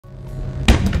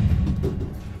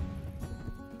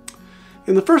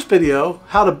In the first video,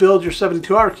 how to build your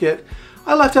 72-hour kit,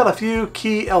 I left out a few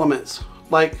key elements,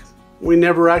 like we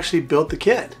never actually built the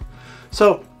kit.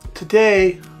 So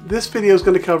today, this video is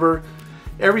going to cover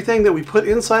everything that we put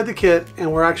inside the kit,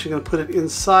 and we're actually going to put it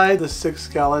inside the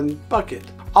 6-gallon bucket.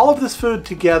 All of this food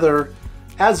together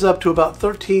adds up to about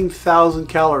 13,000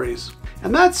 calories.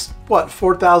 And that's, what,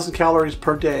 4,000 calories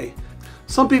per day.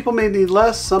 Some people may need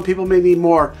less, some people may need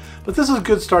more, but this is a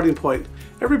good starting point.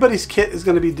 Everybody's kit is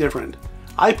going to be different.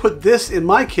 I put this in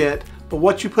my kit, but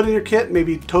what you put in your kit may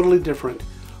be totally different.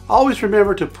 Always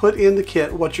remember to put in the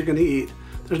kit what you're going to eat.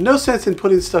 There's no sense in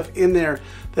putting stuff in there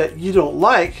that you don't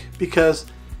like, because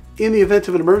in the event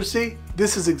of an emergency,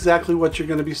 this is exactly what you're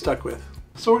going to be stuck with.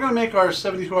 So we're going to make our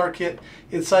 72-hour kit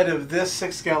inside of this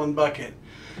 6-gallon bucket.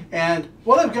 And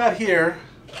what I've got here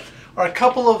are a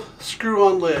couple of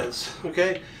screw-on lids.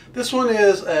 Okay, this one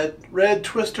is a red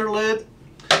twister lid.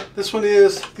 This one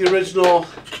is the original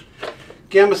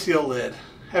Gamma Seal lid.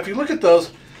 If you look at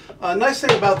those, a nice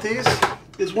thing about these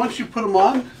is once you put them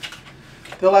on,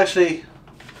 they'll actually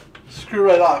screw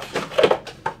right off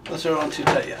unless they're on too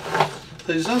tight yet.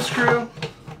 So you just unscrew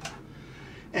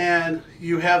and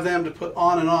you have them to put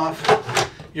on and off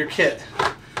your kit.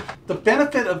 The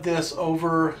benefit of this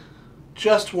over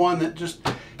just one that just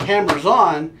hammers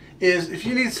on is if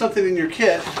you need something in your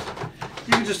kit,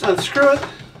 you can just unscrew it,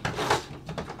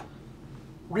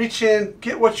 reach in,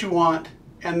 get what you want,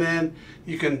 and then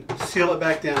you can seal it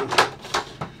back down.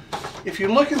 If you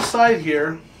look inside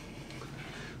here,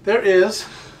 there is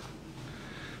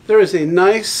a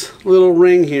nice little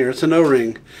ring here. It's an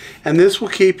O-ring, and this will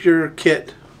keep your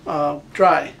kit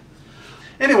dry.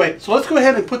 Anyway, so let's go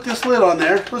ahead and put this lid on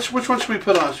there. Which one should we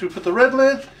put on? Should we put the red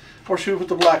lid or should we put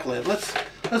the black lid? Let's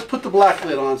put the black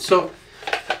lid on. So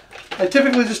I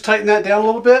typically just tighten that down a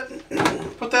little bit,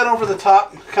 put that over the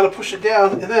top, kind of push it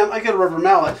down, and then I get a rubber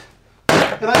mallet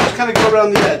and I just kind of go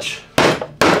around the edge.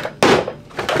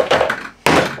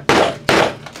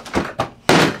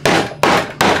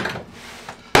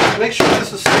 Make sure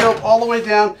this is sealed all the way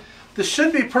down. This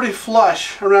should be pretty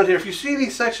flush around here. If you see any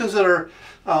sections that are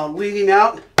leading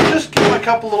out, just give them a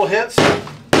couple little hits.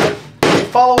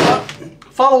 Follow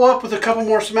up with a couple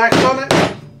more smacks on it.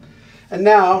 And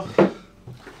now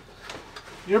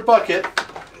your bucket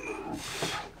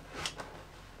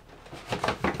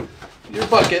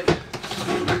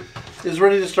is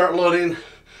ready to start loading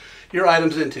your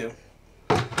items into.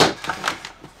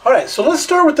 Alright, so let's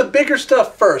start with the bigger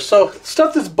stuff first. So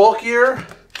stuff that's bulkier,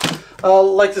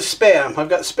 like the Spam. I've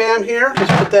got Spam here,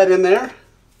 let's put that in there.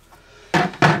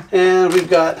 And we've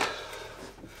got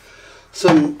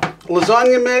some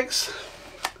lasagna mix,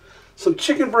 some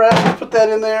chicken breast, let's put that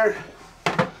in there.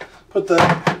 Put the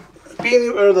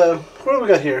beanie, or the, what do we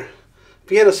got here?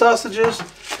 Vienna sausages.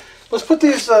 Let's put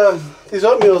these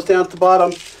oatmeals down at the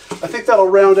bottom. I think that'll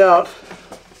round out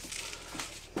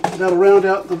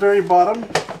the very bottom.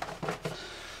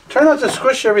 Try not to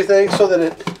squish everything so that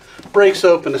it breaks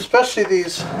open, especially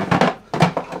these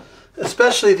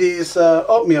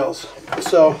oatmeals.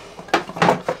 So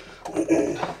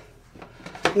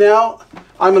now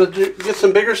I'm going to get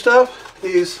some bigger stuff.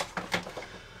 These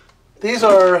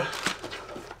are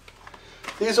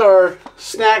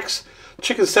snacks,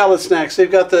 chicken salad snacks.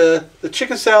 They've got the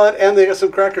chicken salad and they got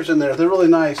some crackers in there. They're really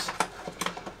nice.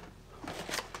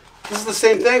 This is the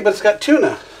same thing, but it's got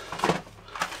tuna.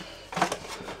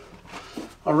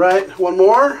 Alright, one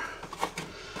more.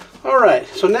 Alright,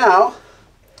 so now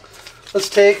let's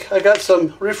take, I got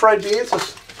some refried beans.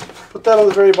 Let's put that on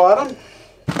the very bottom.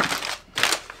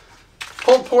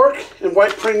 Pulled pork and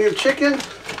white premium chicken.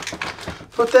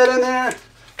 Put that in there.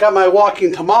 Got my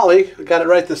walking tamale. I got it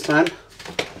right this time.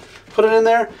 Put it in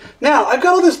there. Now, I've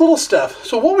got all this little stuff.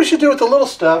 So what we should do with the little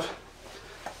stuff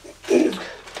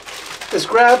is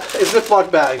grab a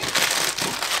Ziploc bag.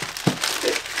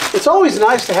 It's always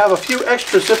nice to have a few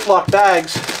extra Ziploc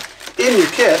bags in your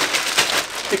kit,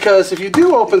 because if you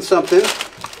do open something,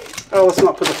 oh, let's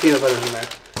not put the peanut butter in there.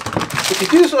 If you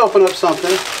do open up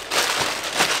something,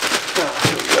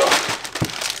 here we go,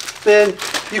 then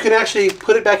you can actually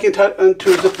put it back into a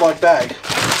Ziploc bag.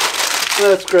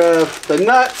 Let's grab the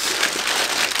nuts.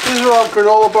 These are all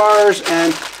granola bars,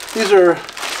 and these are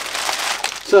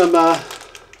some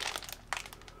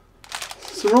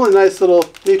really nice little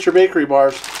Nature Bakery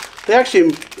bars. They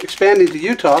actually expanding to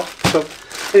Utah, so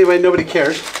anyway, nobody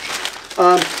cares.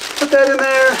 Put that in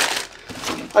there.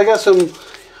 I got some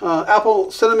apple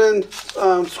cinnamon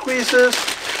squeezes.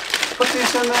 Put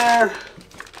these in there.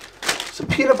 Some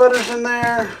peanut butter's in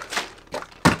there.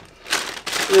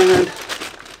 And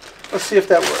let's see if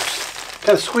that works.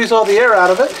 Kind of squeeze all the air out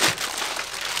of it.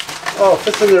 Oh, it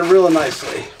fits in there really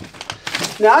nicely.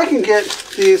 Now I can get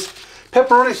these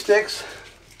pepperoni sticks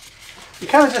and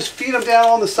kind of just feed them down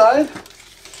on the side,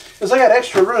 because I got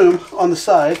extra room on the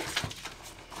side.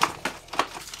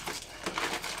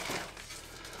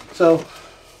 So,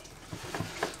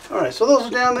 alright, so those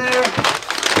are down there.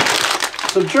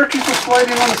 Some jerky for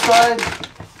sliding on the side.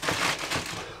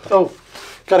 Oh,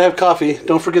 gotta have coffee.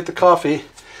 Don't forget the coffee.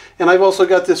 And I've also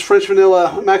got this French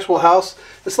vanilla Maxwell House.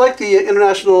 It's like the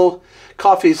international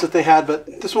coffees that they had, but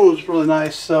this one was really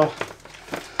nice. So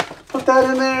put that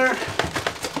in there.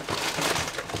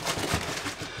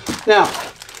 Now,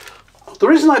 the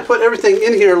reason I put everything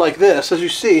in here like this, as you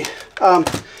see, and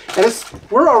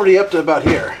we're already up to about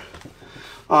here.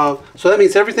 So that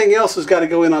means everything else has got to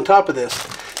go in on top of this.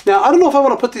 Now, I don't know if I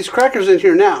want to put these crackers in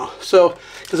here now. So,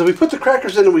 because if we put the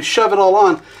crackers in and we shove it all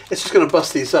on, it's just going to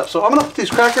bust these up. So I'm going to put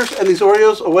these crackers and these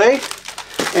Oreos away,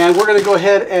 and we're going to go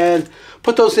ahead and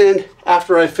put those in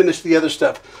after I finish the other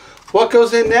stuff. What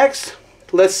goes in next?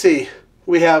 Let's see.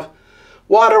 We have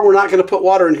water. We're not going to put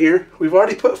water in here. We've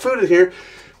already put food in here.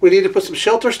 We need to put some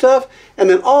shelter stuff, and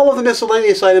then all of the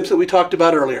miscellaneous items that we talked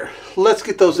about earlier. Let's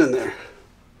get those in there.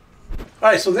 All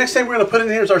right, so the next thing we're going to put in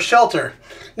here is our shelter.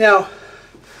 Now,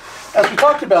 as we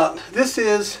talked about, this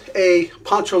is a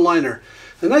poncho liner.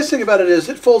 The nice thing about it is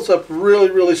it folds up really,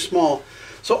 really small.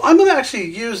 So I'm going to actually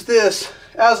use this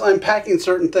as I'm packing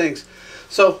certain things.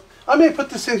 So I may put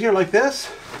this in here like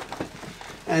this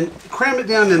and cram it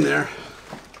down in there.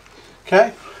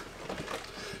 Okay?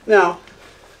 Now,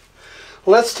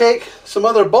 let's take some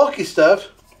other bulky stuff,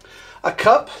 a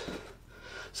cup,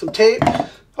 some tape.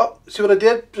 Oh, see what I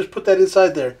did? Just put that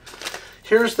inside there.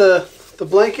 Here's the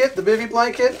blanket, the bivy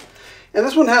blanket. And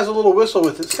this one has a little whistle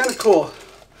with it. It's kind of cool.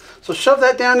 So shove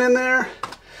that down in there.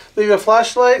 Maybe a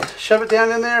flashlight. Shove it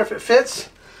down in there if it fits.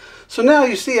 So now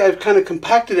you see I've kind of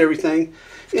compacted everything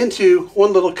into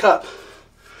one little cup.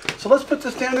 So let's put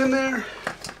this down in there.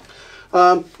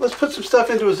 Let's put some stuff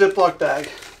into a Ziploc bag.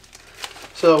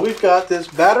 So we've got this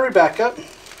battery backup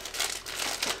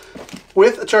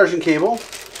with a charging cable.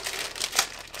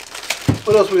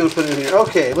 What else are we going to put in here?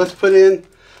 Okay, let's put in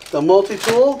the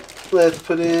multi-tool. Let's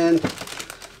put in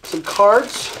some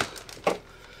cards.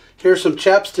 Here's some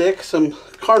chapstick, some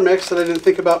car mix that I didn't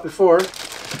think about before.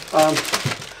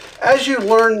 As you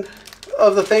learn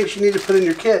of the things you need to put in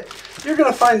your kit, you're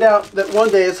going to find out that one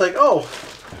day it's like, oh,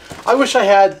 I wish I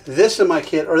had this in my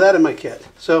kit or that in my kit.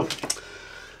 So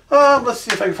let's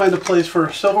see if I can find a place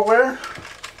for silverware.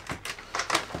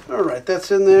 All right,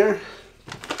 that's in there.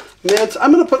 Meds.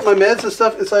 I'm going to put my meds and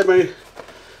stuff inside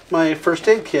my first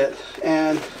aid kit,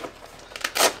 and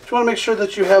you want to make sure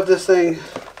that you have this thing,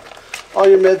 all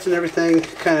your meds and everything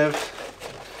kind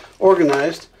of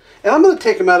organized. And I'm going to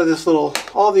take them out of this little,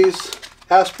 all these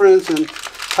aspirins and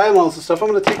Tylenols and stuff, I'm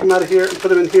going to take them out of here and put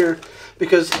them in here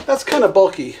because that's kind of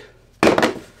bulky.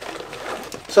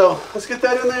 So let's get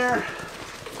that in there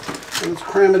and let's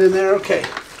cram it in there. Okay,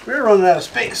 we're running out of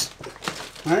space.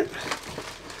 All right.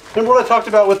 Remember what I talked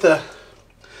about with the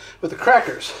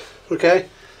crackers? Okay,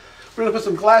 we're going to put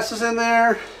some glasses in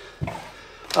there.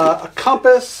 A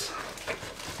compass.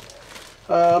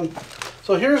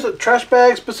 So here's the trash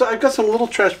bags, but I've got some little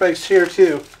trash bags here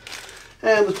too.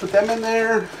 And let's put them in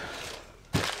there.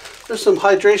 There's some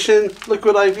hydration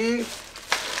liquid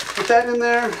IV. Put that in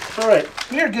there. All right,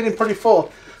 we are getting pretty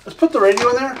full. Let's put the radio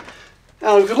in there.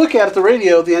 Now if you look at it, the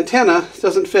radio, the antenna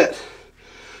doesn't fit.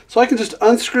 So I can just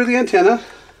unscrew the antenna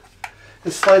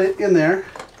and slide it in there.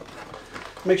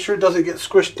 Make sure it doesn't get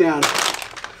squished down.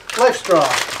 Life straw.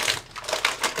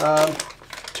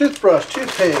 Toothbrush,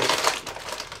 toothpaste,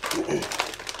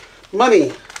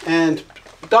 money, and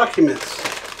documents.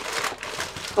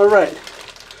 All right,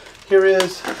 here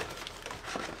is,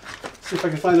 see if I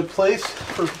can find a place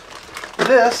for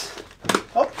this.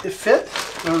 Oh, it fit.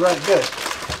 All right, good.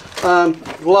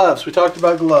 Gloves, we talked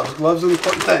about gloves. Gloves are an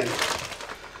important thing.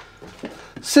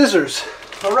 Scissors.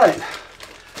 All right,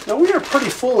 now we are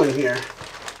pretty full in here.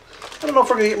 I don't know if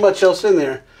we're going to get much else in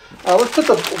there. Let's put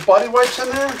the body wipes in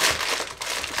there.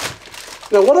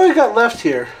 Now, what do I got left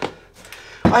here?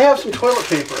 I have some toilet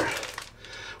paper.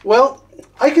 Well,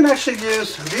 I can actually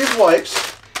use these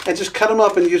wipes and just cut them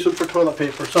up and use them for toilet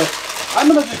paper. So I'm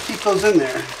going to just keep those in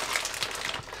there.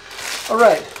 All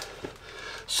right.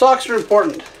 Socks are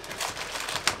important.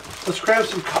 Let's cram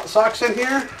some socks in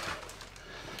here.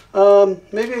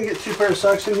 Maybe I can get 2 pairs of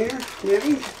socks in here.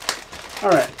 Maybe. All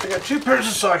right. I got 2 pairs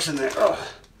of socks in there. Oh.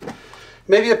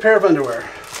 Maybe a pair of underwear.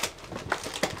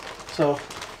 So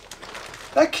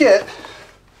that kit,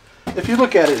 if you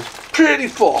look at it, is pretty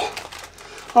full.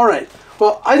 All right.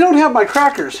 Well, I don't have my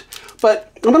crackers,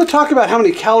 but I'm going to talk about how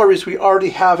many calories we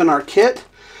already have in our kit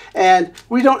And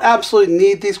we don't absolutely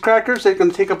need these crackers. They're going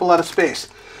to take up a lot of space.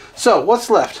 So what's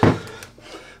left?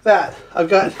 That. I've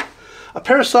got a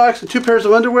pair of socks and 2 pairs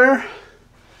of underwear.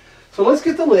 So let's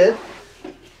get the lid.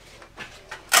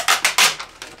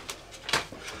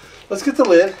 Let's get the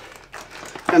lid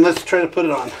and let's try to put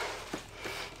it on.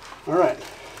 All right.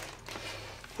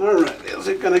 All right. Is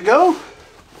it going to go?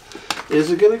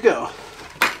 Is it going to go?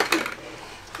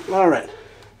 All right.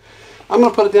 I'm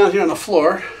going to put it down here on the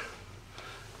floor.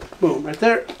 Boom, right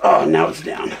there. Oh, now it's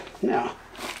down. Now.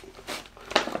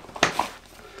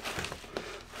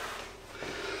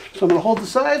 So I'm going to hold the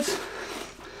sides.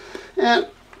 And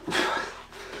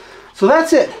so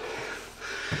that's it.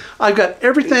 I've got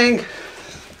everything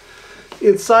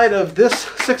inside of this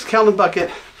 6-gallon bucket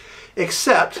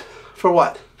except for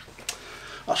what?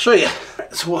 I'll show you.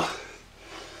 Right, so we'll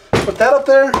put that up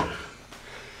there.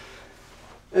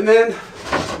 And then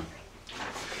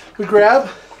we grab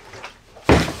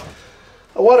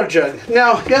a water jug.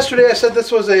 Now, yesterday I said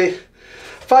this was a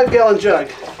 5-gallon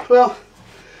jug. Well,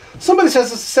 somebody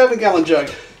says it's a 7-gallon jug.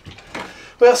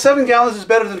 Well, 7 gallons is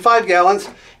better than 5 gallons,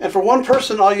 and for one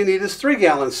person all you need is 3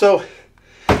 gallons. So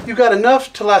you've got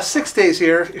enough to last 6 days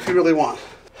here if you really want.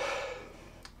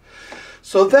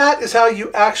 So that is how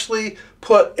you actually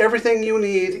put everything you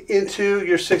need into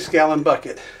your 6-gallon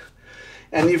bucket.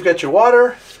 And you've got your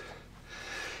water,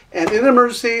 and in an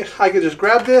emergency I can just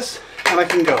grab this and I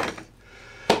can go.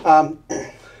 Now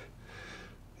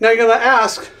you're going to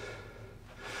ask,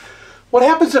 what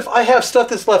happens if I have stuff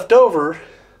that's left over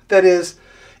that is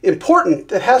important,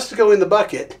 that has to go in the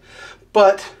bucket,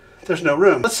 but there's no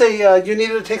room? Let's say you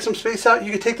needed to take some space out.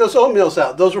 You could take those oatmeals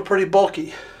out. Those were pretty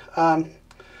bulky. And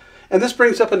this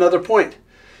brings up another point.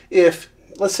 If,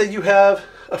 let's say you have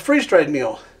a freeze-dried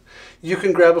meal, you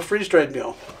can grab a freeze-dried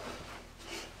meal.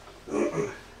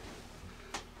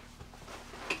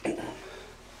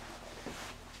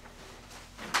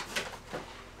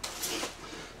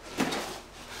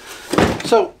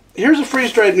 So here's a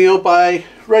freeze-dried meal by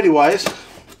ReadyWise.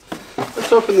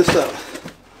 Let's open this up.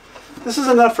 This is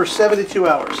enough for 72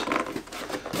 hours.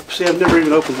 See, I've never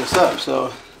even opened this up,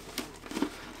 so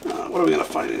what are we going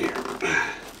to find in here?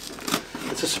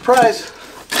 It's a surprise.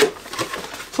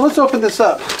 So let's open this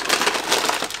up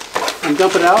and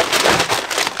dump it out.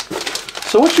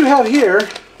 So what you have here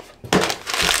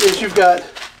is you've got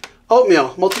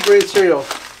oatmeal, multigrain cereal,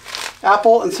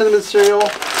 apple and cinnamon cereal.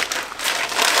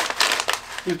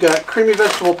 You've got creamy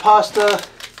vegetable pasta,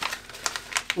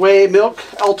 whey milk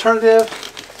alternative,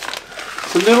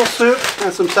 some noodle soup,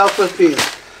 and some Southwest beans.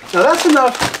 Now that's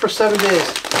enough for 7 days.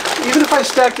 Even if I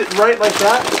stacked it right like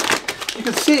that, you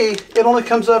can see it only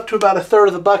comes up to about 1/3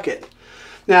 of the bucket.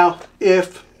 Now, and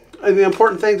the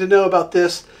important thing to know about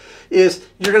this is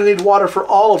you're going to need water for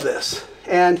all of this,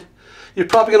 and you're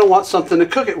probably going to want something to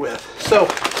cook it with. So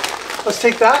let's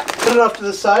take that, put it off to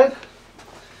the side,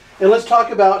 and let's talk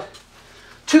about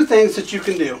 2 things that you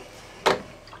can do.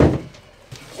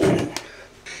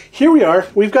 Here we are.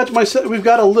 We've got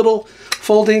a little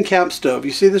folding camp stove.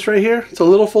 You see this right here? It's a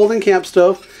little folding camp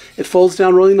stove. It folds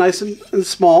down really nice and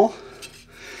small,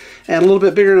 and a little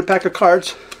bit bigger than a pack of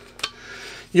cards.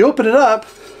 You open it up,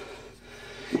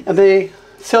 and they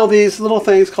sell these little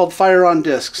things called fire-on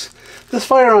discs. This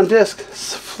fire-on disc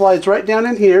slides right down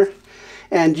in here,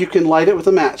 and you can light it with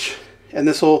a match, and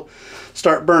this will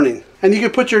start burning. And you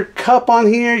can put your cup on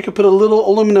here. You can put a little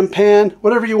aluminum pan,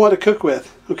 whatever you want to cook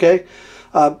with. Okay.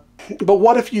 But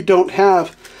what if you don't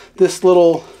have this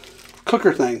little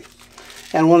cooker thing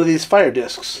and one of these fire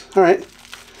discs? All right,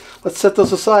 let's set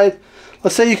those aside.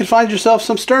 Let's say you can find yourself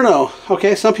some sterno.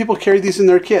 Okay, some people carry these in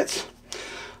their kits.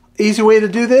 Easy way to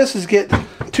do this is get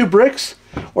 2 bricks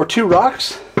or 2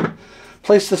 rocks,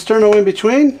 place the sterno in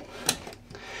between,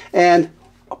 and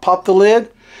pop the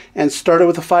lid and start it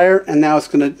with a fire, and now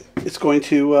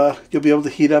you'll be able to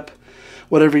heat up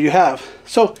whatever you have.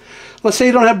 So let's say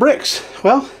you don't have bricks.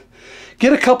 Well,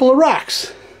 get a couple of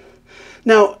rocks.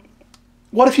 Now,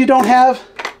 what if you don't have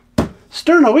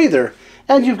sterno either,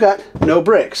 and you've got no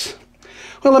bricks?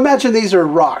 Well, imagine these are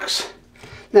rocks.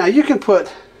 Now, you can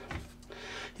put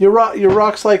your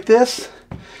rocks like this.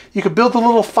 You could build a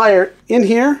little fire in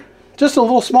here, just a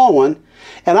little small one,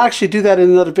 and I'll actually do that in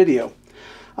another video.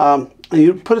 And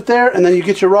you put it there, and then you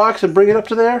get your rocks and bring it up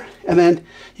to there, and then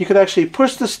you could actually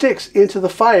push the sticks into the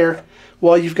fire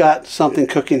while you've got something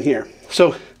cooking here.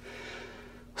 So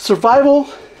survival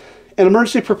and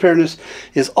emergency preparedness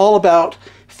is all about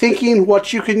thinking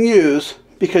what you can use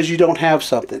because you don't have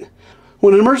something.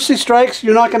 When an emergency strikes,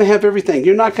 you're not going to have everything.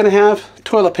 You're not going to have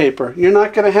toilet paper. You're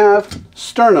not going to have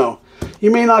sterno.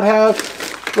 You may not have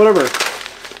whatever,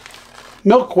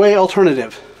 milk whey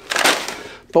alternative.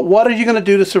 But what are you going to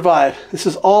do to survive? This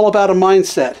is all about a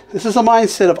mindset. This is a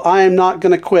mindset of I am not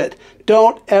going to quit.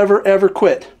 Don't ever, ever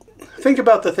quit. Think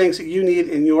about the things that you need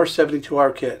in your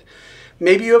 72-hour kit.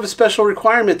 Maybe you have a special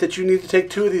requirement that you need to take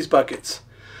 2 of these buckets.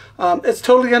 It's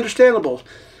totally understandable.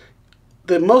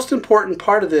 The most important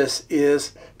part of this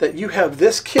is that you have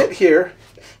this kit here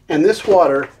and this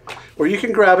water where you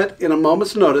can grab it in a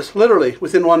moment's notice, literally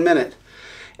within 1 minute,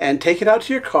 and take it out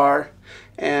to your car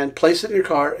and place it in your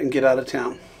car and get out of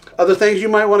town. Other things you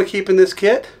might want to keep in this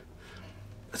kit,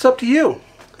 it's up to you.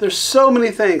 There's so many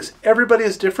things. Everybody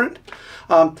is different.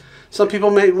 Some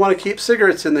people may want to keep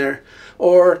cigarettes in there,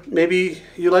 or maybe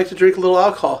you like to drink a little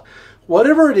alcohol.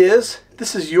 Whatever it is,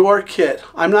 this is your kit.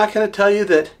 I'm not going to tell you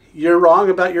that you're wrong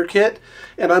about your kit,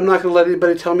 and I'm not going to let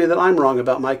anybody tell me that I'm wrong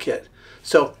about my kit.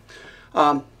 So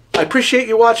I appreciate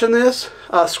you watching this.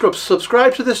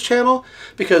 Subscribe to this channel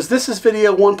because this is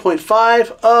video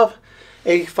 1.5 of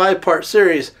a 5-part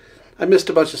series. I missed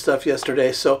a bunch of stuff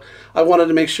yesterday, so I wanted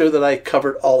to make sure that I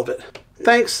covered all of it.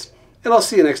 Thanks, and I'll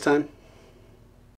see you next time.